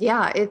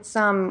 Yeah, it's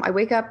I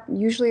wake up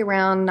usually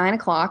around 9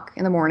 o'clock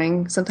in the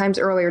morning, sometimes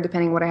earlier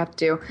depending on what I have to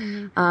do.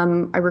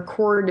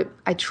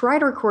 I try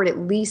to record at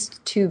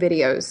least 2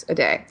 videos a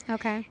day.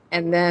 Okay.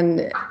 And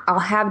then I'll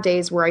have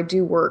days where I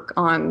do work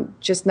on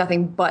just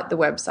nothing but the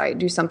website,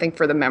 do something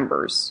for the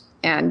members.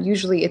 And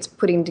usually it's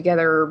putting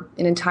together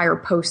an entire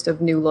post of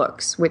new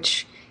looks,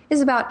 which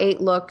is about 8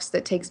 looks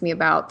that takes me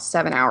about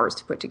 7 hours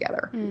to put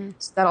together.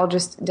 So that I'll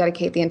just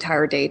dedicate the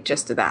entire day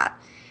just to that.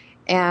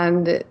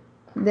 And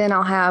then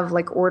I'll have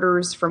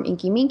orders from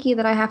Inky Minky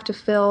that I have to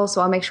fill. So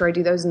I'll make sure I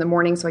do those in the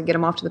morning so I get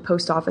them off to the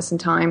post office in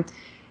time.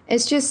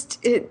 It's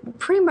just,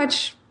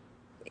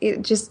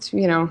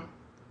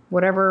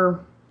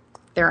 whatever,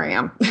 there I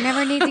am. You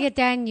never need to get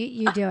done.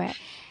 You do it.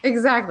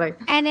 Exactly.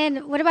 And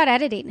then what about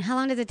editing? How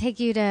long does it take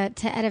you to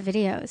edit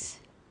videos?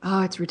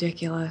 Oh, it's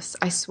ridiculous.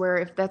 I swear,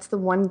 if that's the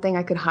one thing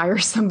I could hire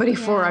somebody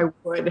for, I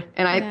would.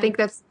 And I think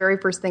that's the very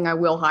first thing I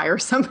will hire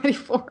somebody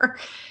for,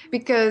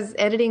 because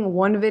editing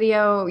one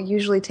video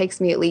usually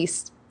takes me at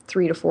least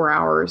 3 to 4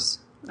 hours.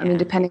 I mean,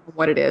 depending on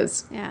what it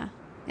is. Yeah.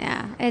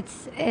 Yeah.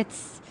 It's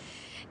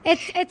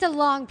a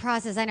long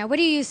process. I know. What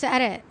do you use to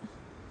edit?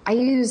 I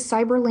use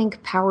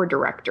Cyberlink Power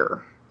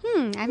Director.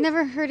 I've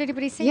never heard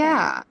anybody say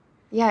that.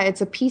 Yeah,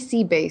 it's a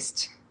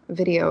PC-based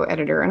video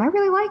editor, and I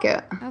really like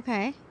it.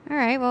 Okay. All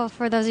right. Well,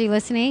 for those of you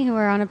listening who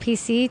are on a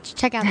PC,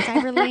 check out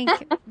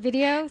Cyberlink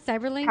video.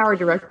 Cyberlink Power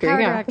Director.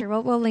 Director.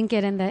 We'll link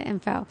it in the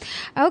info.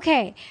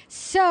 Okay.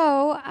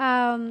 So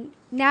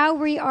now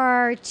we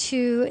are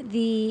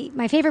to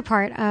my favorite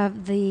part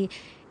of the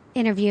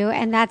interview,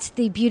 and that's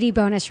the beauty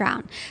bonus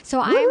round.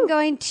 So I'm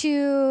going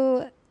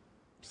to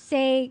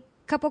say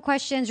a couple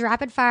questions,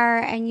 rapid fire,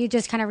 and you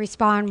just kind of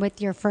respond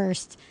with your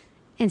first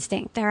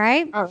instinct. All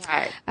right? All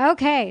right.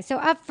 Okay. So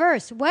up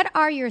first, what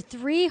are your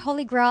 3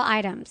 holy grail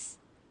items?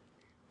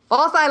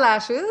 False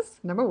eyelashes,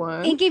 number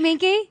 1. Inky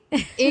Minky?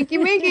 Inky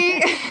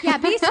Minky. Yeah,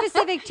 be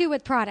specific too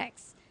with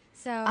products.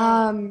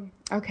 So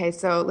okay,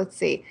 so let's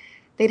see.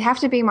 They'd have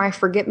to be my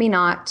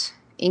Forget-Me-Not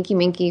Inky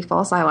Minky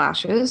false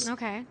eyelashes.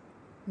 Okay.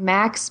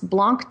 MAC's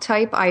Blanc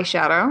type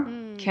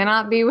eyeshadow.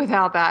 Cannot be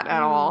without that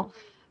at all.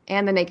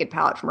 And the Naked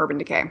palette from Urban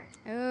Decay.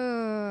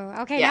 Oh,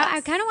 okay. Yes. Now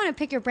I kind of want to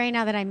pick your brain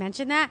now that I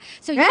mentioned that.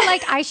 So you're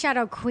like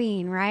eyeshadow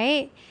queen,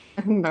 right?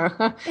 No,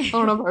 I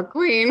don't know about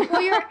queen.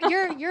 Well,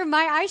 you're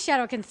my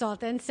eyeshadow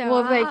consultant, so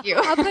well, thank you.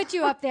 I'll put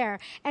you up there.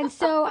 And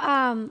so,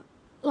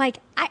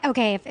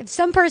 if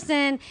some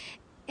person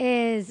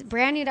is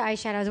brand new to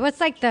eyeshadows, what's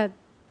like the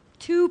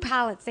 2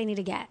 palettes they need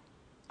to get?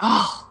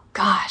 Oh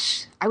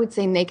gosh, I would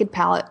say Naked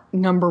palette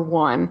number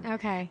 1.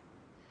 Okay.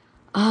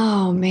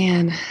 Oh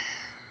man,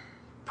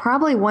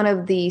 probably one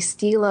of the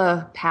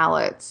Stila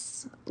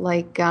palettes.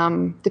 Like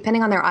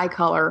depending on their eye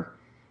color.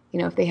 You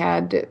know, if they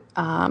had,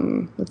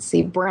 let's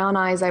see, brown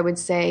eyes, I would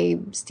say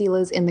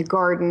Stila's In the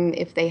Garden.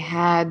 If they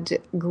had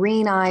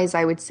green eyes,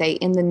 I would say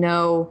In the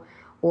Know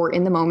or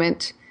In the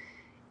Moment.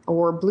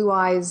 Or blue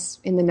eyes,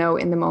 In the Know,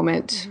 In the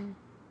Moment. Mm-hmm.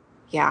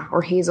 Yeah,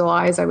 or hazel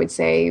eyes, I would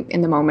say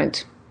In the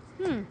Moment.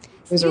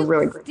 Those are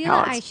really great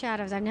Stila palettes.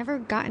 eyeshadows, I've never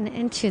gotten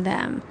into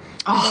them.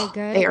 Are they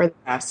good? They are the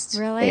best.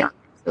 Really? They are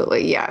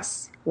absolutely,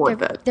 yes.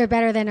 Worth it. They're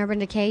better than Urban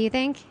Decay, you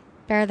think?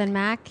 Better than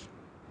MAC?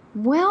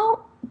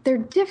 Well, they're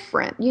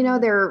different. You know,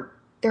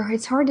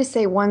 it's hard to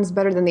say one's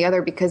better than the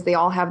other because they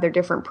all have their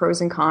different pros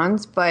and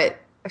cons, but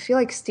I feel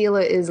like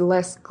Stila is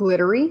less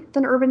glittery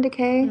than Urban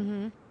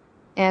Decay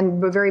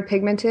but very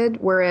pigmented,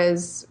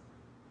 whereas,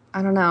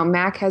 I don't know,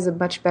 MAC has a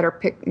much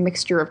better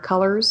mixture of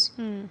colors.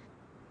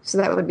 So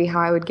that would be how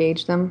I would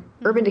gauge them.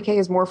 Urban Decay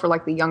is more for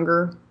like the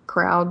younger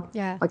crowd.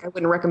 Yeah. Like I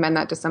wouldn't recommend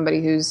that to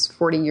somebody who's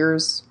 40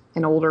 years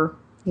and older,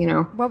 you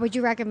know. What would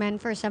you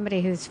recommend for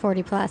somebody who's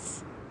 40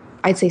 plus?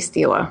 I'd say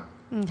Stila.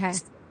 Okay.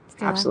 Stila.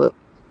 Absolutely.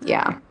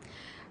 Yeah.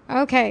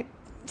 Okay.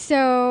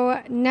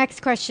 So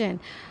next question.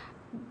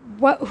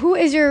 Who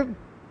is your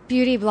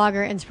beauty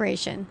blogger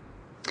inspiration?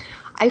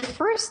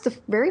 The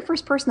very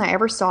first person I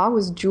ever saw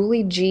was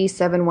Julie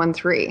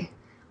G713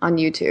 on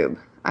YouTube.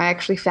 I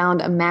actually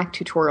found a MAC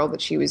tutorial that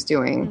she was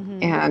doing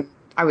and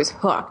I was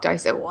hooked. I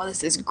said, well,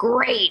 this is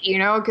great, you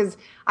know, because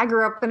I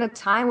grew up in a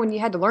time when you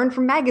had to learn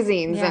from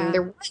magazines and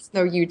there was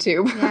no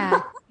YouTube.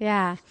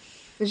 Yeah.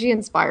 So she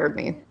inspired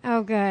me.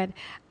 Oh, good.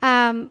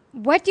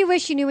 What do you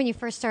wish you knew when you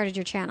first started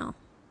your channel?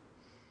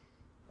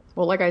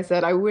 Well, like I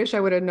said, I wish I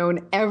would have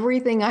known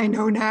everything I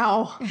know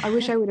now. I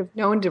wish I would have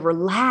known to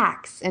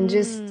relax and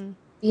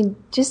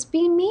just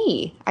be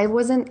me. I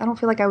don't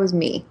feel like I was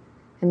me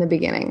in the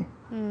beginning.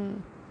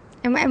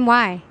 And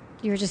why?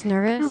 You were just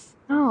nervous?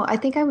 No, I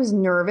think I was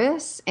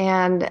nervous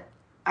and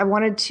I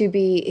wanted to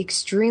be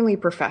extremely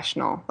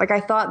professional. Like I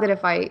thought that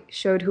if I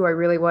showed who I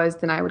really was,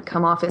 then I would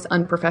come off as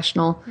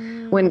unprofessional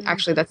when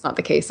actually that's not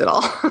the case at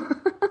all.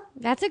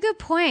 That's a good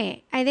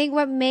point. I think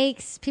what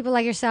makes people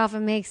like yourself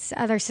and makes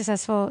other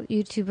successful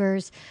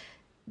YouTubers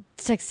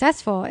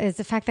successful is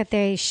the fact that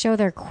they show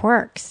their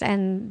quirks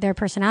and their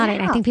personality.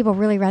 And I think people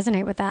really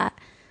resonate with that.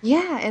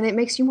 Yeah, and it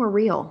makes you more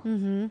real.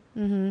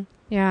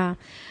 Yeah.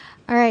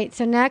 All right.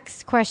 So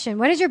next question.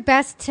 What is your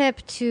best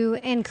tip to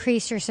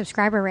increase your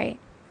subscriber rate?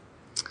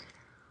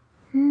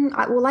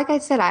 Well, like I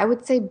said, I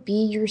would say be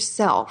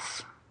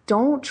yourself.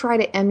 Don't try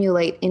to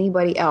emulate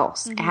anybody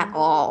else at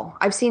all.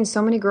 I've seen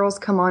so many girls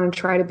come on and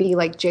try to be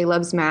like J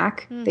Loves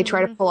Mac. They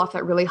try to pull off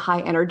that really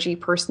high energy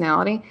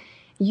personality.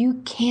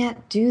 You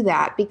can't do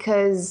that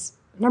because,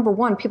 number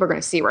one, people are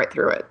going to see right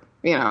through it.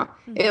 You know,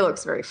 it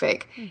looks very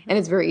fake and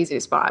it's very easy to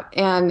spot.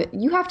 And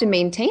you have to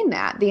maintain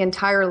that the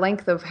entire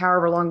length of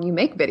however long you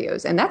make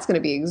videos. And that's going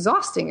to be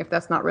exhausting if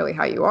that's not really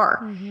how you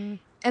are.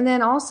 And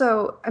then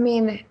also, I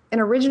mean, an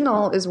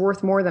original is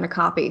worth more than a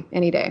copy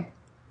any day.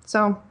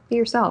 So be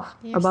yourself,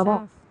 above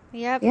all.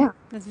 Yep. Yeah.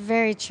 That's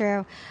very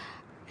true.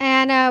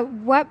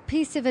 And what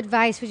piece of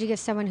advice would you give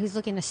someone who's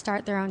looking to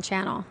start their own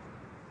channel?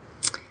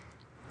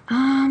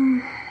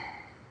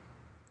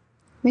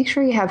 Make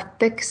sure you have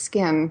thick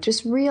skin.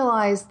 Just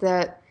realize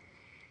that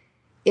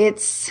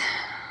it's,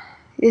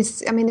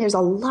 I mean, there's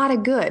a lot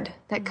of good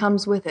that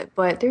comes with it,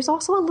 but there's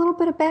also a little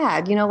bit of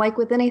bad, you know, like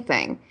with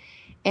anything.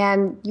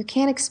 And you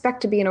can't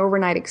expect to be an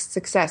overnight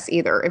success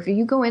either. If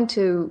you go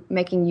into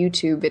making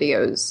YouTube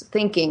videos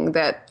thinking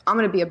that I'm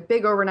going to be a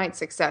big overnight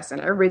success and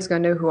everybody's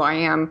going to know who I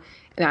am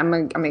and I'm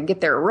going to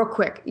get there real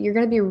quick, you're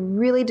going to be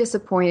really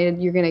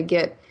disappointed. You're going to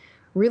get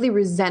really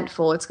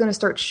resentful. It's going to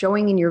start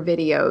showing in your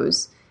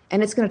videos.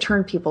 and it's going to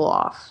turn people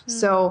off.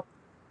 So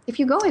if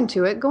you go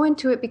into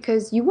it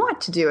because you want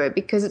to do it,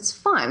 because it's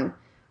fun.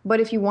 But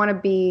if you want to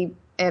be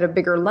at a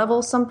bigger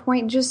level some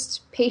point,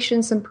 just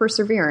patience and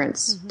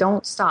perseverance.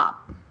 Don't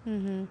stop.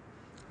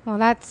 Well,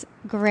 that's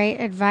great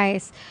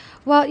advice.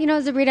 Well,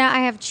 Zabrena, I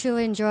have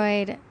truly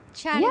enjoyed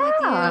chatting with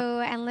you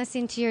and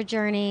listening to your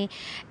journey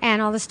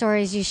and all the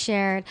stories you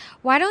shared.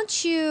 Why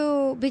don't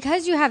you,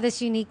 because you have this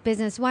unique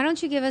business, why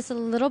don't you give us a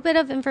little bit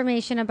of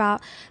information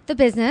about the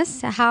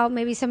business, how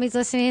maybe somebody's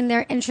listening,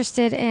 they're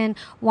interested in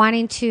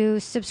wanting to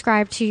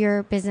subscribe to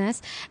your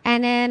business,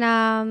 and then,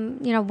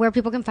 where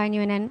people can find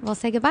you, and then we'll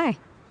say goodbye.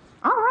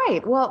 All right.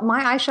 Well,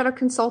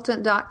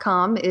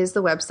 myeyeshadowconsultant.com is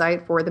the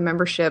website for the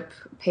membership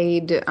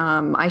paid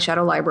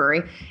eyeshadow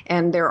library.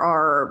 And there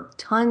are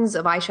tons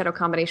of eyeshadow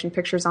combination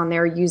pictures on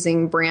there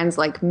using brands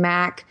like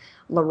MAC,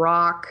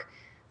 Lorac,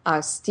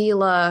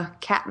 Stila,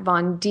 Kat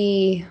Von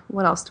D.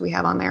 What else do we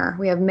have on there?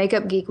 We have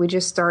Makeup Geek. We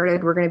just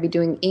started. We're going to be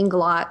doing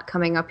Inglot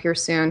coming up here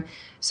soon.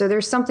 So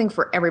there's something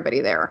for everybody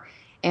there.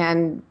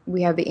 And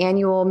we have the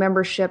annual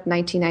membership,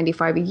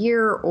 $19.95 a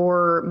year,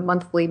 or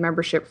monthly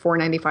membership,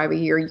 $4.95 a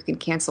year. You can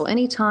cancel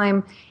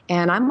anytime.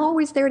 And I'm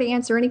always there to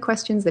answer any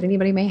questions that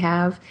anybody may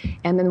have.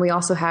 And then we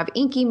also have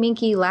Inky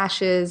Minky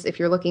lashes if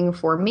you're looking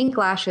for mink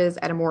lashes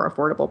at a more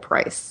affordable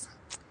price.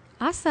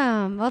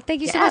 Awesome. Well,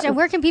 thank you so much. And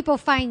where can people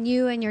find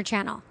you and your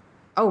channel?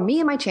 Oh, me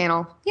and my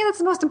channel. Yeah, that's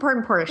the most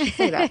important part. I should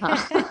say that,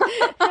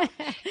 huh?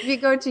 If you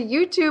go to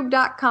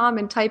youtube.com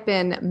and type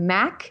in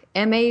MAC,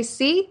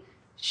 M-A-C,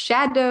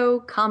 Shadow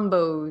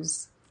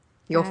Combos,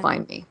 you'll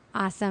find me.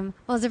 Awesome.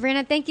 Well,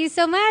 Zabrena, thank you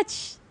so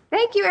much.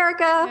 Thank you,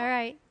 Erica. All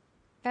right.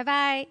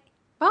 Bye-bye.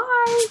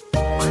 Bye.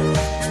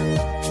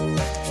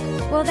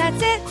 Well,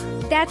 that's it.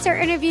 That's our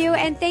interview.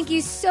 And thank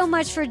you so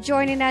much for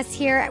joining us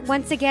here.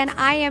 Once again,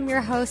 I am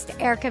your host,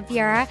 Erica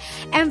Vieira.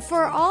 And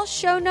for all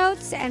show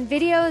notes and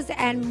videos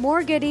and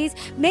more goodies,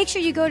 make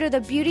sure you go to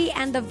the Beauty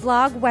and the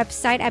Vlog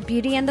website at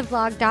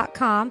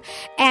beautyandthevlog.com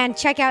and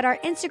check out our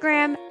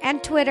Instagram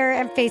and Twitter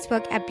and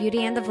Facebook at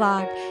Beauty and the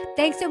Vlog.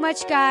 Thanks so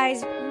much,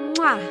 guys.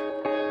 Mwah.